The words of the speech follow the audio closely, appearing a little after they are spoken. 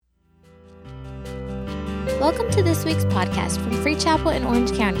Welcome to this week's podcast from Free Chapel in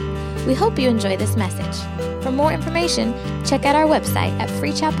Orange County. We hope you enjoy this message. For more information, check out our website at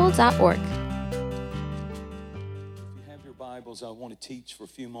freechapel.org. If you have your Bibles, I want to teach for a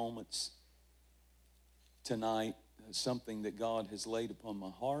few moments tonight something that God has laid upon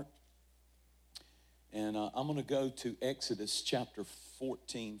my heart. And I'm going to go to Exodus chapter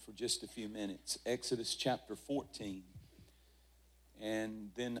 14 for just a few minutes. Exodus chapter 14. And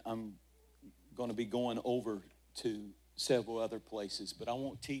then I'm going to be going over to several other places. But I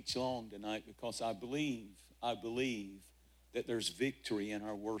won't teach long tonight because I believe that there's victory in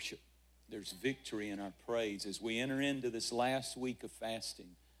our worship. There's victory in our praise. As we enter into this last week of fasting,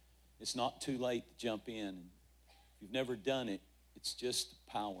 it's not too late to jump in. And if you've never done it, it's just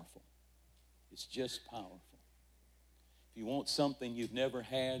powerful. It's just powerful. If you want something you've never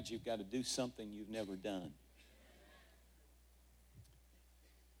had, you've got to do something you've never done.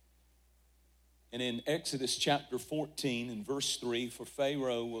 And in Exodus chapter 14 and verse 3, for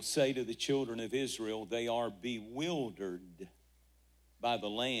Pharaoh will say to the children of Israel, they are bewildered by the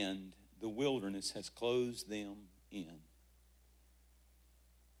land. The wilderness has closed them in.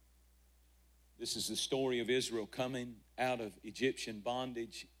 This is the story of Israel coming out of Egyptian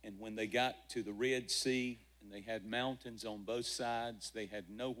bondage. And when they got to the Red Sea and they had mountains on both sides, they had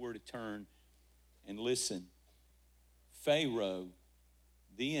nowhere to turn. And listen, Pharaoh,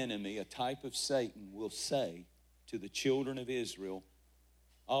 the enemy, a type of Satan, will say to the children of Israel,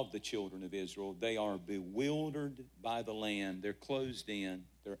 they are bewildered by the land. They're closed in.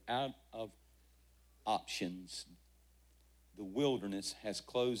 They're out of options. The wilderness has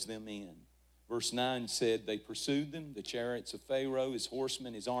closed them in. Verse 9 said, they pursued them, the chariots of Pharaoh, his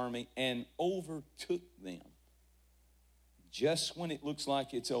horsemen, his army, and overtook them. Just when it looks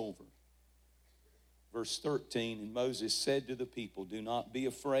like it's over. Verse 13, and Moses said to the people, do not be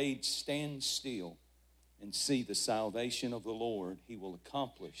afraid, stand still and see the salvation of the Lord. He will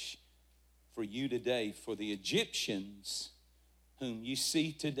accomplish for you today. For the Egyptians whom you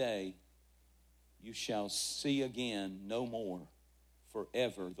see today, you shall see again no more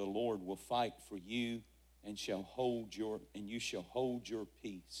forever. The Lord will fight for you and you shall hold your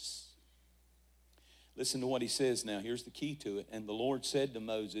peace. Listen to what he says now. Here's the key to it. And the Lord said to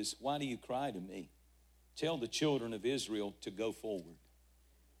Moses, why do you cry to me? Tell the children of Israel to go forward.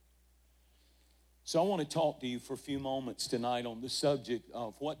 So I want to talk to you for a few moments tonight on the subject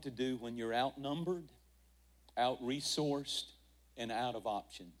of what to do when you're outnumbered, out-resourced, and out of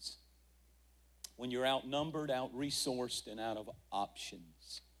options. When you're outnumbered, out-resourced, and out of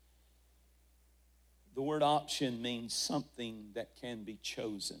options. The word option means something that can be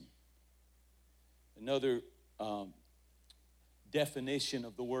chosen. Another definition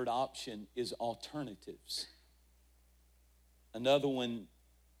of the word option is alternatives. Another one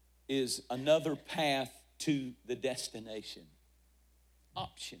is another path to the destination.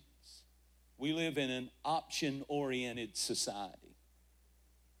 Options. We live in an option-oriented society.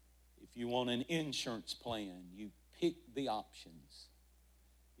 If you want an insurance plan, you pick the options.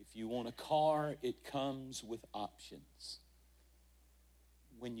 If you want a car, it comes with options.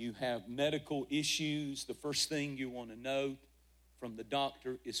 When you have medical issues, the first thing you want to know from the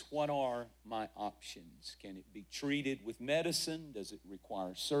doctor is, what are my options? Can it be treated with medicine? Does it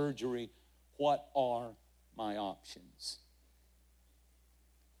require surgery? What are my options?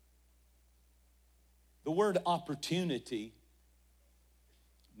 The word opportunity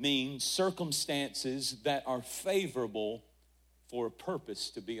means circumstances that are favorable for a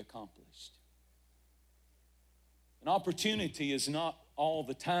purpose to be accomplished. An opportunity is not all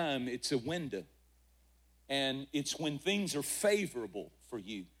the time, it's a window. And it's when things are favorable for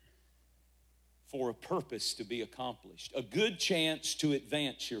you, for a purpose to be accomplished. A good chance to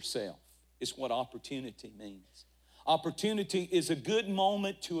advance yourself is what opportunity means. Opportunity is a good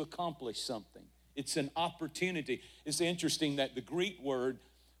moment to accomplish something. It's an opportunity. It's interesting that the Greek word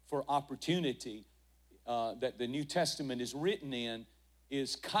for opportunity that the New Testament is written in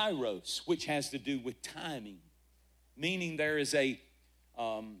is kairos, which has to do with timing. Meaning there is a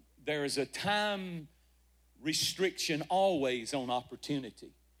time restriction always on opportunity.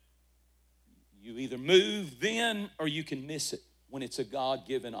 You either move then or you can miss it when it's a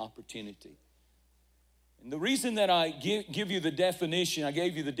God-given opportunity. And the reason that I give you the definition, I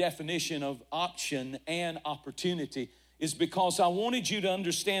gave you the definition of option and opportunity, is because I wanted you to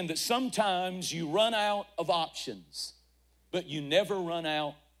understand that sometimes you run out of options, but you never run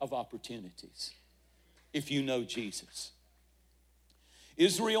out of opportunities if you know Jesus.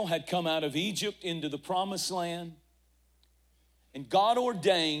 Israel had come out of Egypt into the promised land, and God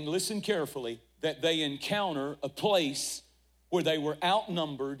ordained, listen carefully, that they encounter a place where they were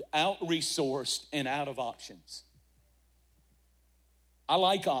outnumbered, out-resourced, and out of options. I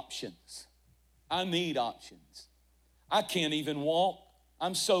like options. I need options. I can't even walk.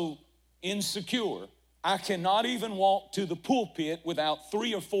 I'm so insecure. I cannot even walk to the pulpit without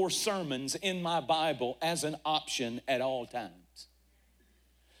 3 or 4 sermons in my Bible as an option at all times.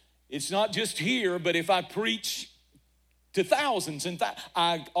 It's not just here, but if I preach to thousands and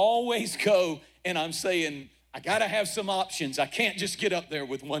I always go and I'm saying, I got to have some options. I can't just get up there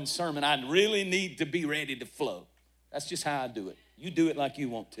with one sermon. I really need to be ready to flow. That's just how I do it. You do it like you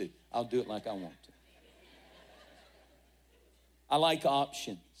want to. I'll do it like I want to. I like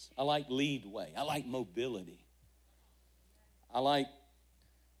options. I like leadway. I like mobility. I like,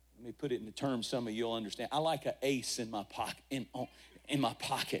 let me put it in the terms some of you'll understand. I like an ace in my pocket. In my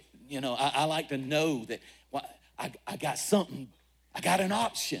pocket. You know, I like to know that I got something. I got an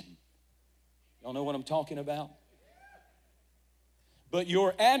option. Y'all know what I'm talking about? But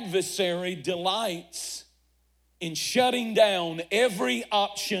your adversary delights in shutting down every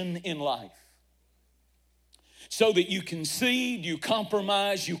option in life so that you concede, you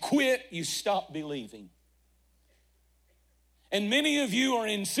compromise, you quit, you stop believing. And many of you are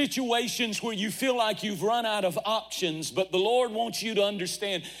in situations where you feel like you've run out of options, but the Lord wants you to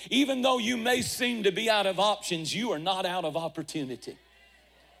understand, even though you may seem to be out of options, you are not out of opportunity.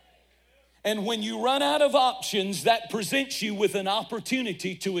 And when you run out of options, that presents you with an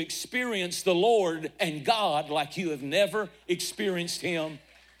opportunity to experience the Lord and God like you have never experienced Him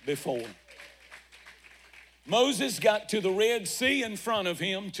before. Moses got to the Red Sea in front of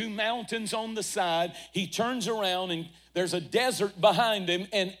him, 2 mountains on the side. He turns around and there's a desert behind him,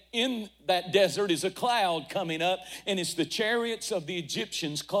 and in that desert is a cloud coming up, and it's the chariots of the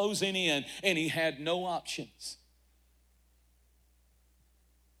Egyptians closing in, and he had no options.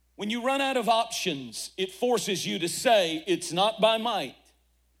 When you run out of options, it forces you to say, it's not by might,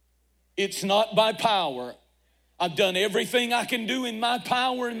 it's not by power. I've done everything I can do in my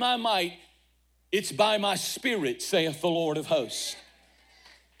power and my might. It's by my Spirit, saith the Lord of hosts.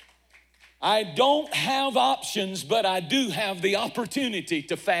 I don't have options, but I do have the opportunity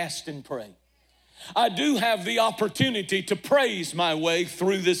to fast and pray. I do have the opportunity to praise my way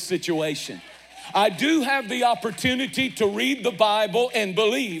through this situation. I do have the opportunity to read the Bible and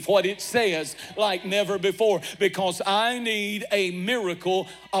believe what it says like never before, because I need a miracle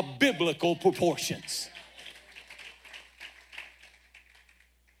of biblical proportions.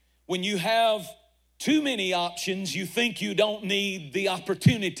 When you have too many options, you think you don't need the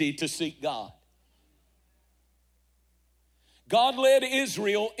opportunity to seek God. God led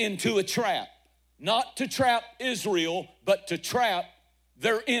Israel into a trap, not to trap Israel, but to trap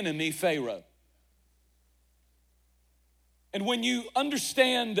their enemy, Pharaoh. And when you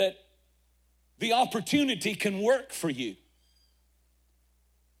understand that the opportunity can work for you,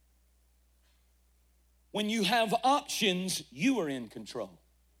 when you have options, you are in control.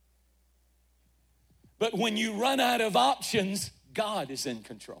 But when you run out of options, God is in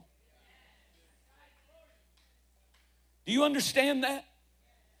control. Do you understand that?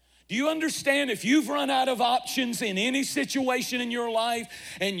 Do you understand if you've run out of options in any situation in your life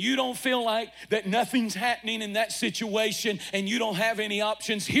and you don't feel like that nothing's happening in that situation and you don't have any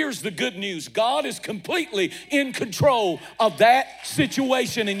options? Here's the good news. God is completely in control of that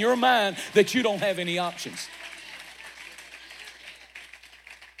situation in your mind that you don't have any options.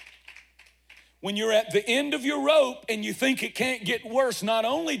 When you're at the end of your rope and you think it can't get worse, not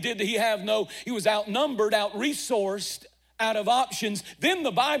only did he was outnumbered, out-resourced, out of options, then the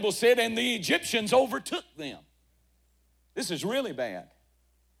Bible said, and the Egyptians overtook them. This is really bad.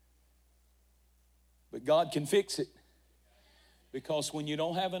 But God can fix it. Because when you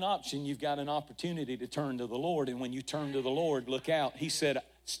don't have an option, you've got an opportunity to turn to the Lord. And when you turn to the Lord, look out. He said,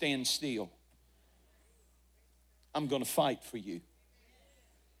 stand still. I'm going to fight for you.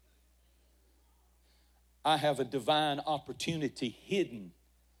 I have a divine opportunity hidden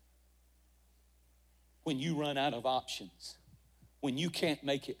when you run out of options, when you can't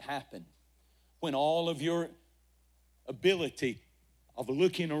make it happen, when all of your ability of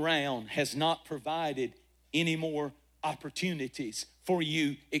looking around has not provided any more opportunities for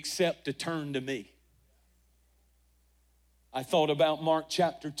you except to turn to me. I thought about Mark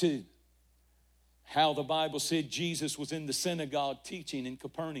chapter 2, how the Bible said Jesus was in the synagogue teaching in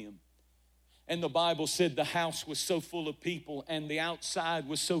Capernaum. And the Bible said the house was so full of people and the outside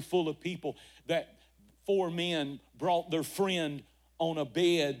was so full of people that 4 men brought their friend on a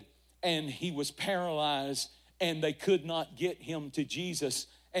bed and he was paralyzed and they could not get him to Jesus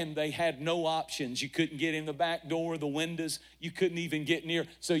and they had no options. You couldn't get in the back door, the windows. You couldn't even get near.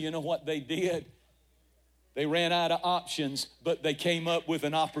 So you know what they did? They ran out of options, but they came up with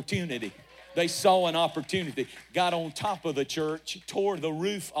an opportunity. They saw an opportunity, got on top of the church, tore the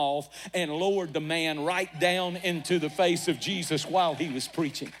roof off, and lowered the man right down into the face of Jesus while he was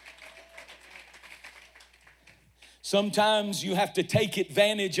preaching. Sometimes you have to take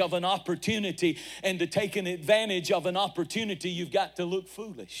advantage of an opportunity, and to take an advantage of an opportunity, you've got to look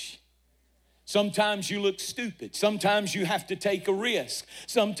foolish. Sometimes you look stupid. Sometimes you have to take a risk.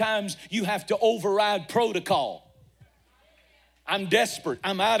 Sometimes you have to override protocol. I'm desperate.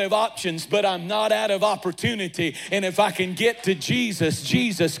 I'm out of options, but I'm not out of opportunity. And if I can get to Jesus,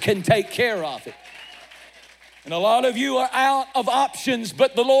 Jesus can take care of it. And a lot of you are out of options,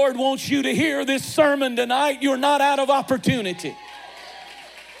 but the Lord wants you to hear this sermon tonight. You're not out of opportunity.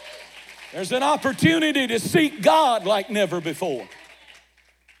 There's an opportunity to seek God like never before.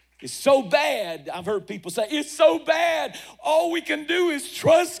 It's so bad. I've heard people say, it's so bad. All we can do is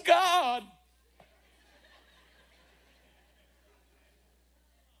trust God.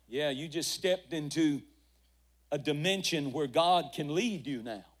 Yeah, you just stepped into a dimension where God can lead you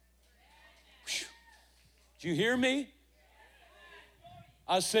now. Whew. Did you hear me?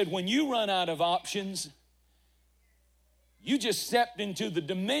 I said, when you run out of options, you just stepped into the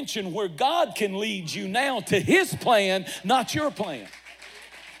dimension where God can lead you now to His plan, not your plan.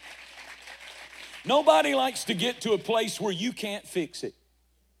 Nobody likes to get to a place where you can't fix it,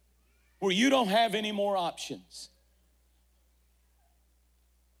 where you don't have any more options.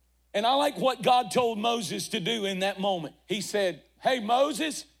 And I like what God told Moses to do in that moment. He said, hey,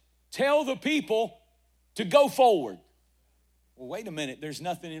 Moses, tell the people to go forward. Well, wait a minute. There's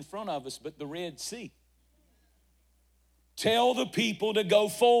nothing in front of us but the Red Sea. Tell the people to go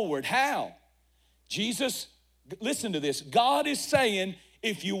forward. How? Jesus, listen to this. God is saying,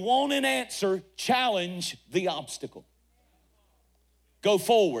 if you want an answer, challenge the obstacle. Go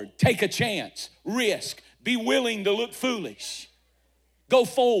forward. Take a chance. Risk. Be willing to look foolish. Go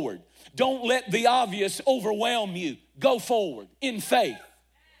forward. Don't let the obvious overwhelm you. Go forward in faith.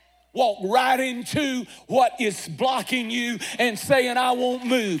 Walk right into what is blocking you and saying, I won't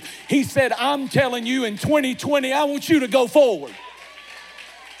move. He said, I'm telling you in 2020, I want you to go forward.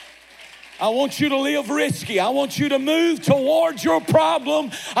 I want you to live risky. I want you to move towards your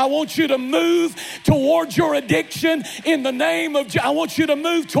problem. I want you to move towards your addiction in the name of Jesus. I want you to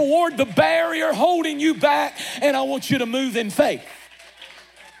move toward the barrier holding you back, and I want you to move in faith.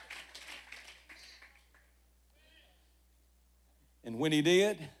 And when he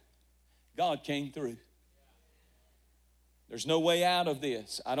did, God came through. There's no way out of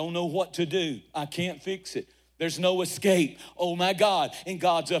this. I don't know what to do. I can't fix it. There's no escape. Oh my God. And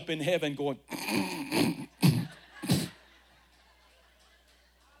God's up in heaven going,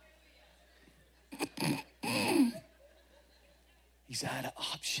 he's out of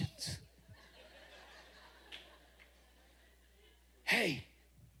options. Hey,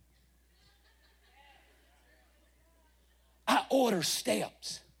 I order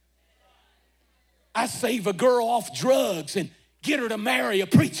steps. I save a girl off drugs and get her to marry a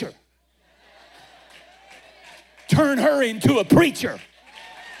preacher. Turn her into a preacher.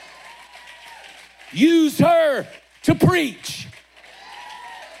 Use her to preach.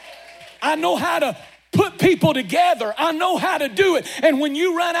 I know how to put people together. I know how to do it. And when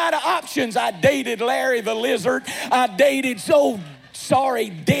you run out of options, I dated Larry the Lizard. I dated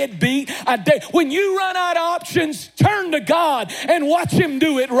deadbeat. When you run out of options, turn to God and watch him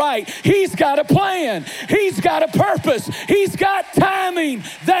do it right. He's got a plan. He's got a purpose. He's got timing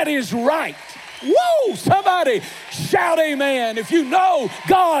that is right. Woo! Somebody shout amen if you know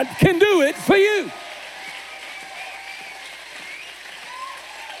God can do it for you.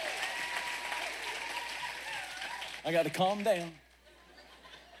 I got to calm down.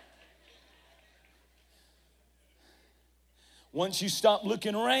 Once you stop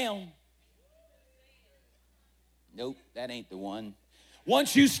looking around, nope, that ain't the one.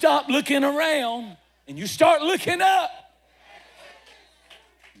 Once you stop looking around and you start looking up,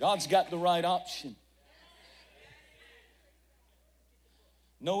 God's got the right option.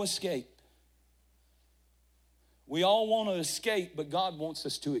 No escape. We all want to escape, but God wants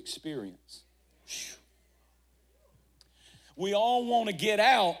us to experience. We all want to get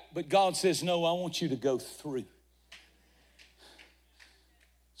out, but God says, no, I want you to go through.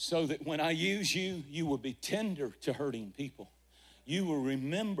 So that when I use you, you will be tender to hurting people. You will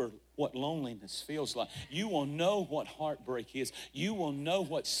remember what loneliness feels like. You will know what heartbreak is. You will know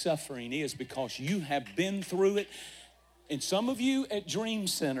what suffering is because you have been through it. And some of you at Dream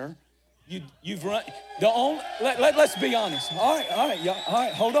Center, you've run. Let's be honest. All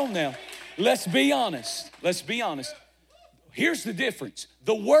right, hold on now. Let's be honest. Here's the difference.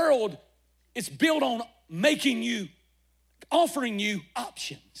 The world is built on offering you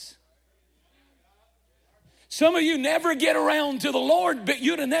options. Some of you never get around to the Lord, but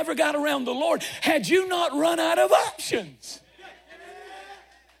you'd have never got around the Lord had you not run out of options.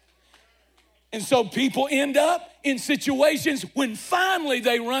 And so people end up in situations when finally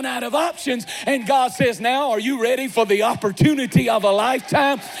they run out of options, and God says, now, are you ready for the opportunity of a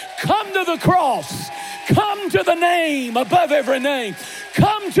lifetime? Come to the cross. Come to the name above every name.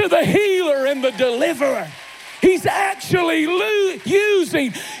 Come to the healer and the deliverer. He's actually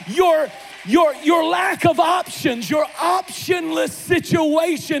using your lack of options, your optionless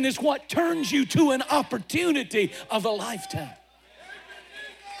situation is what turns you to an opportunity of a lifetime.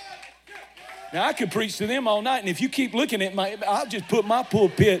 Now, I could preach to them all night, and if you keep looking at I'll just put my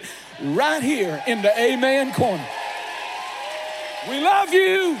pulpit right here in the amen corner. We love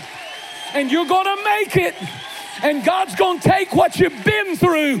you, and you're going to make it, and God's going to take what you've been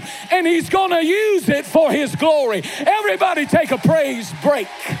through, and He's going to use it for His glory. Everybody take a praise break.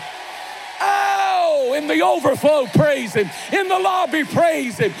 Oh, in the overflow, praise Him. In the lobby,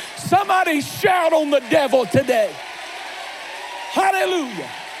 praise Him. Somebody shout on the devil today. Hallelujah.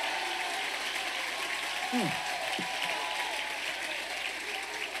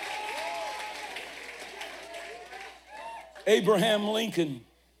 Abraham Lincoln.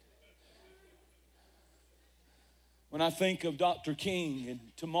 When I think of Dr. King, and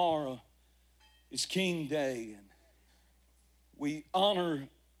tomorrow is King Day, and we honor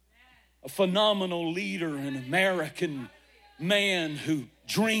a phenomenal leader, an American man who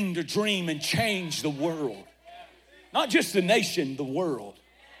dreamed a dream and changed the world. Not just the nation, the world.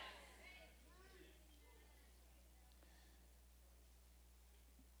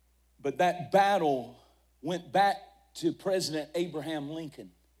 But that battle went back to President Abraham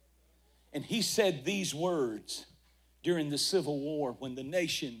Lincoln. And he said these words during the Civil War when the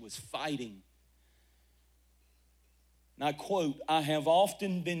nation was fighting. And I quote, "I have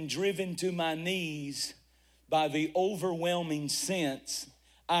often been driven to my knees by the overwhelming sense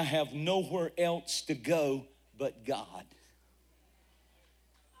I have nowhere else to go but God.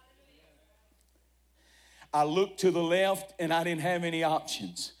 I looked to the left and I didn't have any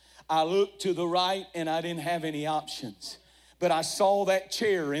options. I looked to the right and I didn't have any options. But I saw that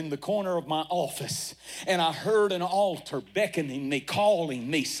chair in the corner of my office, and I heard an altar beckoning me, calling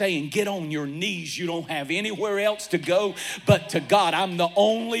me, saying, get on your knees. You don't have anywhere else to go but to God. I'm the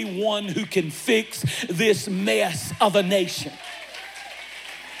only one who can fix this mess of a nation."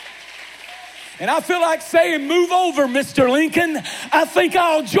 And I feel like saying, move over, Mr. Lincoln. I think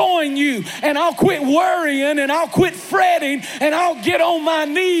I'll join you, and I'll quit worrying, and I'll quit fretting, and I'll get on my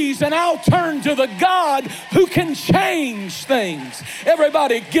knees, and I'll turn to the God who can change things.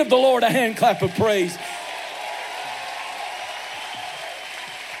 Everybody give the Lord a hand clap of praise.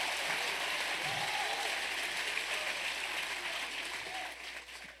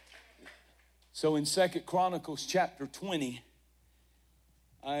 So in 2 Chronicles chapter 20,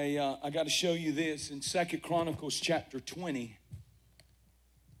 I got to show you this in 2 Chronicles chapter 20.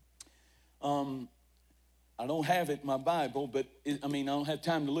 I don't have it in my Bible, but I don't have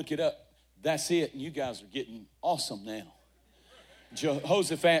time to look it up. That's it, and you guys are getting awesome now.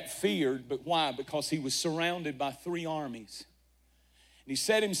 Jehoshaphat feared, but why? Because he was surrounded by 3 armies. And he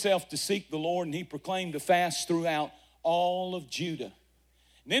set himself to seek the Lord, and he proclaimed a fast throughout all of Judah.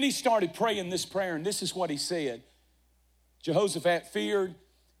 And then he started praying this prayer, and this is what he said. Jehoshaphat feared,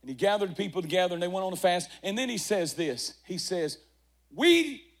 and he gathered people together, and they went on a fast. And then he says this. He says,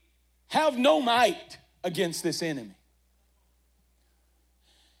 we have no might against this enemy.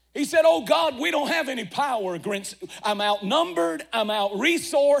 He said, oh God, we don't have any power against, I'm outnumbered, I'm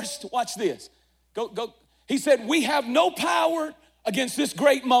out-resourced. Watch this. Go. He said, we have no power against this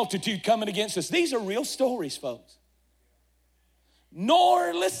great multitude coming against us. These are real stories, folks.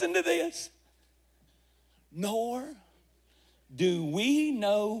 Nor, listen to this, nor do we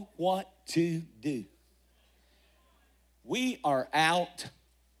know what to do. We are out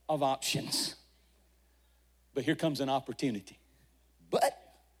of options. But here comes an opportunity. But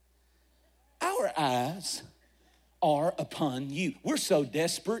our eyes are upon you. We're so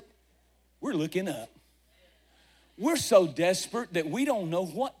desperate, we're looking up. We're so desperate that we don't know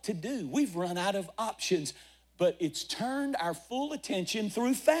what to do. We've run out of options. But it's turned our full attention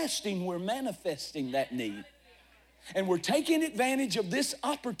through fasting. We're manifesting that need. And we're taking advantage of this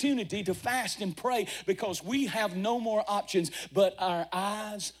opportunity to fast and pray because we have no more options, but our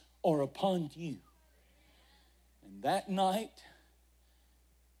eyes are upon you. And that night,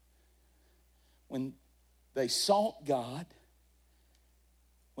 when they sought God,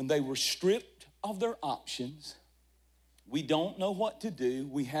 when they were stripped of their options, we don't know what to do,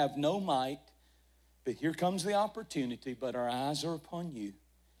 we have no might, But here comes the opportunity, but our eyes are upon you.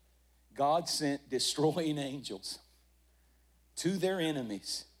 God sent destroying angels to their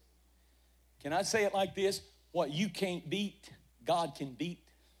enemies. Can I say it like this? What you can't beat, God can beat.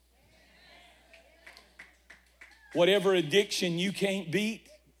 Whatever addiction you can't beat,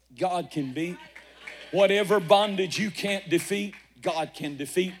 God can beat. Whatever bondage you can't defeat, God can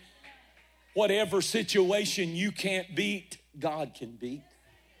defeat. Whatever situation you can't beat, God can beat.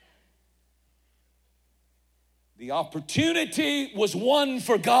 The opportunity was one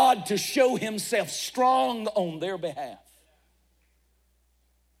for God to show himself strong on their behalf.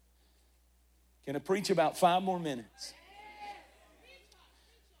 Can I preach about 5 more minutes?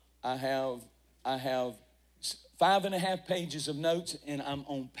 I have 5.5 pages of notes, and I'm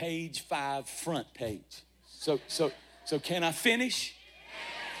on page 5, front page. So can I finish?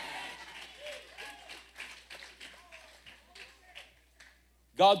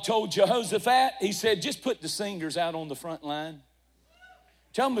 God told Jehoshaphat, he said, just put the singers out on the front line.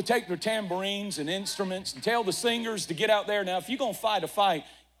 Tell them to take their tambourines and instruments and tell the singers to get out there. Now, if you're going to fight a fight,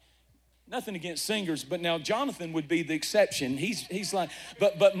 nothing against singers, but now Jonathan would be the exception. He's like,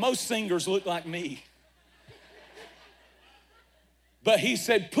 but most singers look like me. But he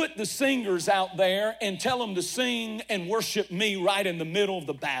said, put the singers out there and tell them to sing and worship me right in the middle of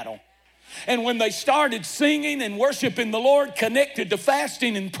the battle. And when they started singing and worshiping the Lord, connected to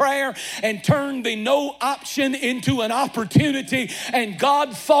fasting and prayer, and turned the no option into an opportunity, and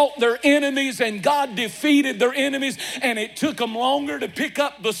God fought their enemies and God defeated their enemies, and it took them longer to pick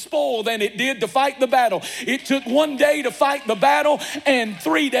up the spoil than it did to fight the battle. It took 1 day to fight the battle and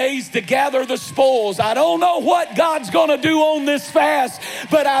 3 days to gather the spoils. I don't know what God's going to do on this fast,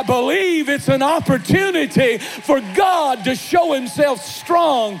 but I believe it's an opportunity for God to show himself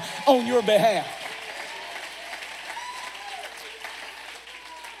strong on your behalf.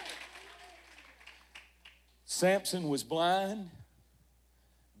 Samson was blind,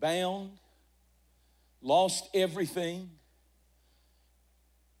 bound, lost everything.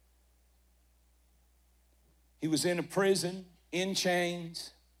 He was in a prison, in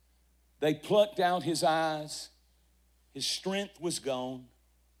chains. They plucked out his eyes. His strength was gone.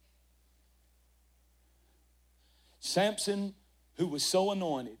 Samson, who was so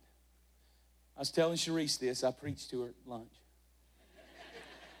anointed, I was telling Sharice this. I preached to her at lunch.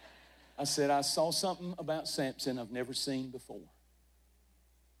 I said, I saw something about Samson I've never seen before.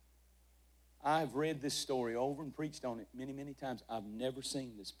 I've read this story over and preached on it many, many times. I've never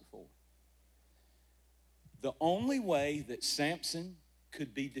seen this before. The only way that Samson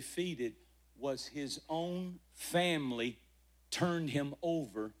could be defeated was his own family turned him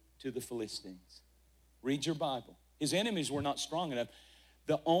over to the Philistines. Read your Bible. His enemies were not strong enough.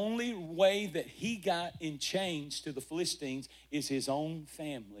 The only way that he got in chains to the Philistines is his own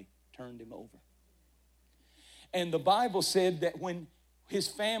family turned him over. And the Bible said that when his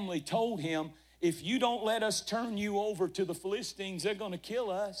family told him, if you don't let us turn you over to the Philistines, they're going to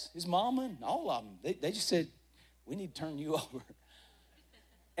kill us. His mama and all of them, they just said, we need to turn you over.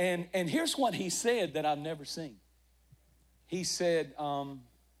 And here's what he said that I've never seen. He said,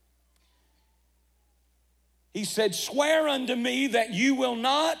 swear unto me that you will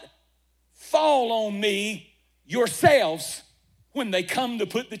not fall on me yourselves when they come to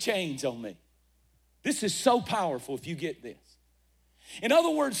put the chains on me. This is so powerful if you get this. In other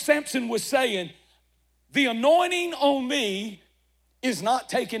words, Samson was saying, the anointing on me is not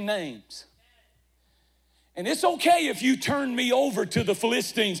taking names. And it's okay if you turn me over to the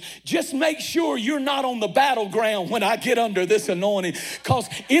Philistines. Just make sure you're not on the battleground when I get under this anointing, because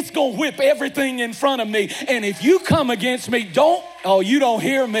it's going to whip everything in front of me. And if you come against me, you don't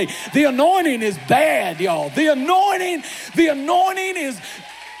hear me. The anointing is bad, y'all. The anointing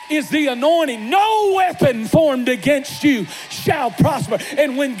is the anointing. No weapon formed against you shall prosper.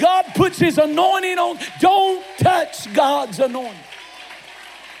 And when God puts his anointing on, don't touch God's anointing.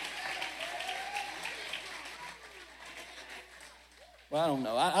 Well, I don't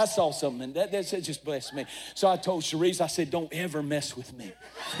know. I saw something, and that just blessed me. So I told Sharice, I said, don't ever mess with me.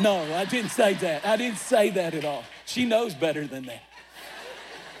 No, I didn't say that. I didn't say that at all. She knows better than that.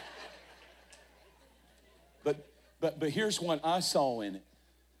 But here's what I saw in it.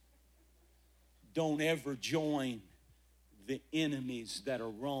 Don't ever join the enemies that are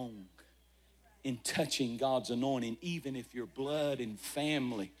wrong in touching God's anointing, even if you're blood and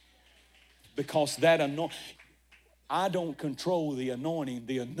family. Because that anointing, I don't control the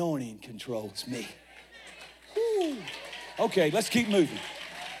anointing controls me. Woo. Okay, let's keep moving.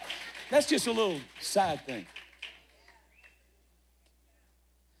 That's just a little side thing.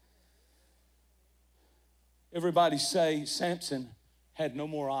 Everybody say Samson had no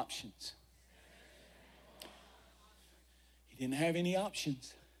more options. didn't have any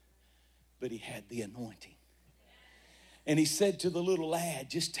options, but he had the anointing. And he said to the little lad,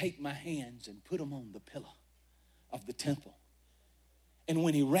 just take my hands and put them on the pillar of the temple. And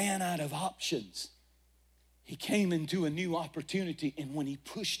when he ran out of options, he came into a new opportunity. And when he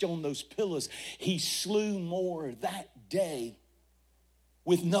pushed on those pillars, he slew more that day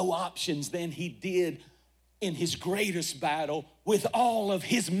with no options than he did in his greatest battle with all of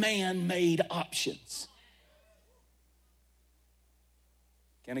his man-made options.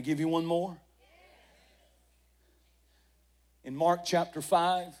 Can I give you one more? In Mark chapter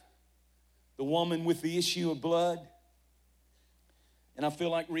 5, the woman with the issue of blood, and I feel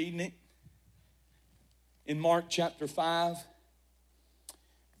like reading it. In Mark chapter 5,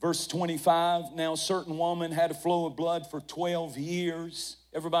 verse 25, now a certain woman had a flow of blood for 12 years.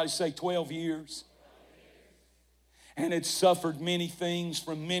 Everybody say 12 years. And had suffered many things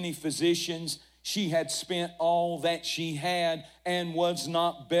from many physicians. She had spent all that she had and was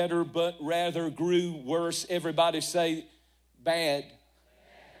not better, but rather grew worse. Everybody say bad.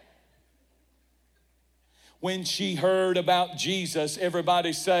 When she heard about Jesus,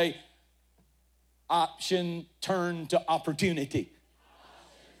 everybody say option turned to opportunity.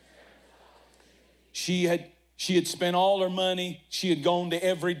 She had spent all her money. She had gone to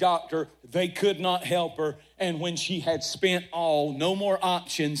every doctor. They could not help her. And when she had spent all, no more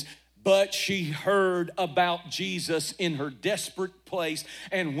options, but she heard about Jesus in her desperate place.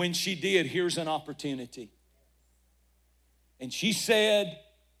 And when she did, here's an opportunity. And she said,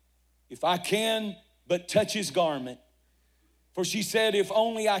 if I can but touch his garment. For she said, if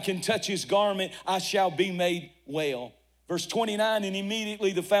only I can touch his garment, I shall be made well. Verse 29, and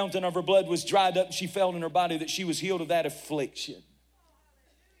immediately the fountain of her blood was dried up, and she felt in her body that she was healed of that affliction.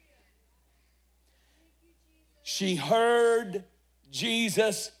 She heard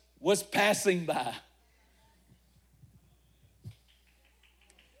Jesus was passing by.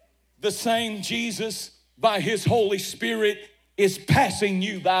 The same Jesus, by his Holy Spirit, is passing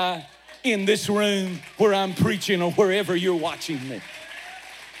you by in this room where I'm preaching or wherever you're watching me.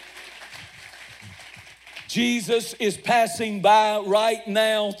 Jesus is passing by right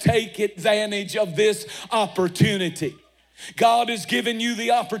now. Take advantage of this opportunity. God has given you the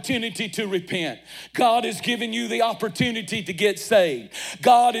opportunity to repent. God has given you the opportunity to get saved.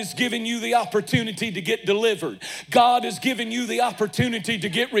 God has given you the opportunity to get delivered. God has given you the opportunity to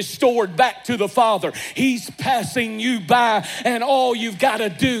get restored back to the Father. He's passing you by, and all you've got to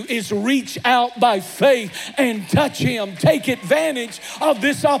do is reach out by faith and touch him. Take advantage of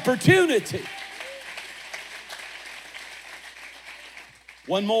this opportunity.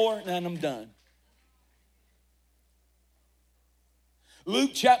 One more and I'm done.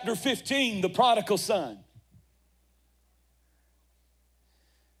 Luke chapter 15, the prodigal son.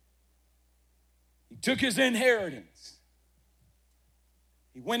 He took his inheritance.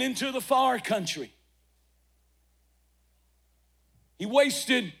 He went into the far country. He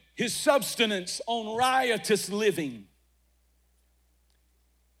wasted his substance on riotous living.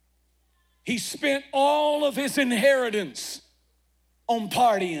 He spent all of his inheritance on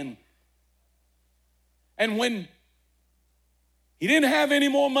partying. And when he didn't have any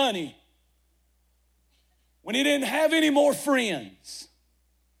more money, when he didn't have any more friends,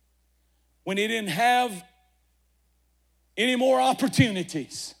 when he didn't have any more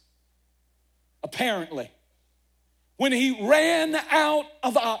opportunities, apparently, when he ran out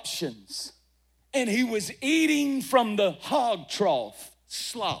of options and he was eating from the hog trough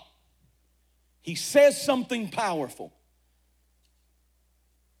slop, he says something powerful.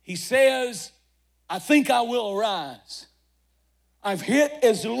 He says, I think I will arise. I've hit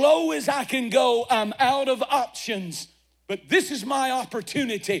as low as I can go. I'm out of options, but this is my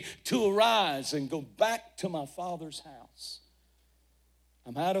opportunity to arise and go back to my Father's house.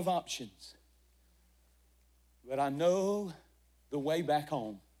 I'm out of options, but I know the way back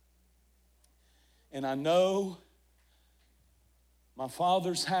home. And I know my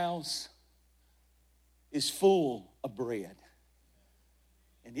Father's house is full of bread.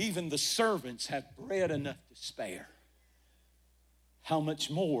 And even the servants have bread enough to spare. How much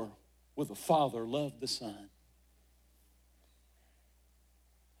more will the Father love the Son?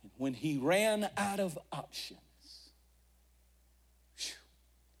 And when he ran out of options,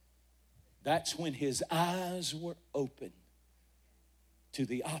 that's when his eyes were open to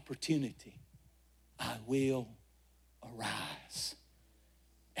the opportunity. I will arise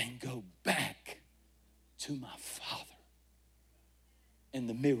and go back to my Father. And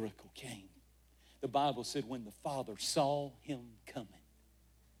the miracle came. The Bible said when the Father saw him coming,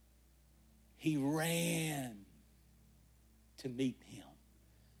 he ran to meet him.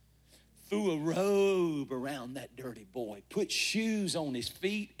 threw a robe around that dirty boy, put shoes on his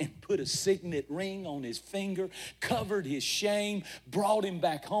feet, and put a signet ring on his finger, covered his shame, brought him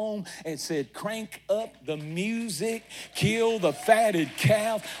back home, and said, crank up the music, kill the fatted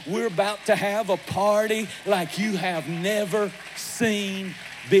calf. We're about to have a party like you have never seen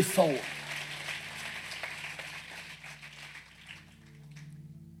before.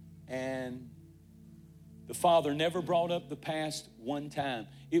 And the father never brought up the past one time.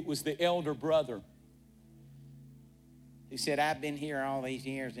 It was the elder brother. He said, I've been here all these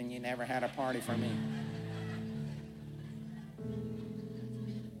years and you never had a party for me.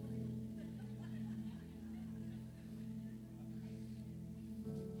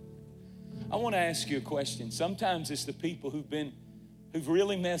 I want to ask you a question. Sometimes it's the people who've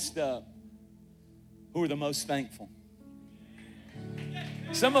really messed up who are the most thankful.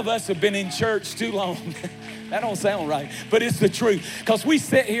 Some of us have been in church too long. That don't sound right, but it's the truth. Because we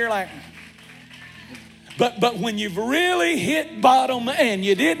sit here like, but when you've really hit bottom and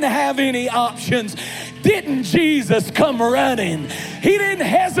you didn't have any options, didn't Jesus come running? He didn't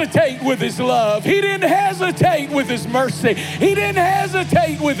hesitate with his love. He didn't hesitate with his mercy. He didn't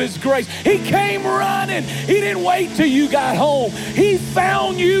hesitate with his grace. He came running. He didn't wait till you got home. He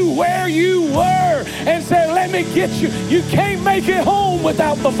found you where you were and said, let me get you. You can't make it home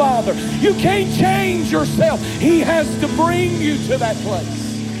without the Father. You can't change yourself. He has to bring you to that place.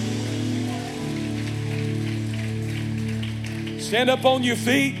 Stand up on your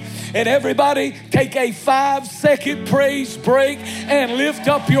feet. And everybody take a 5-second praise break and lift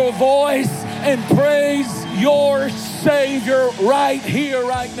up your voice and praise your Savior right here,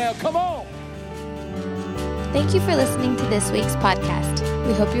 right now. Come on. Thank you for listening to this week's podcast.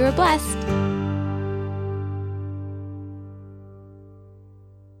 We hope you were blessed.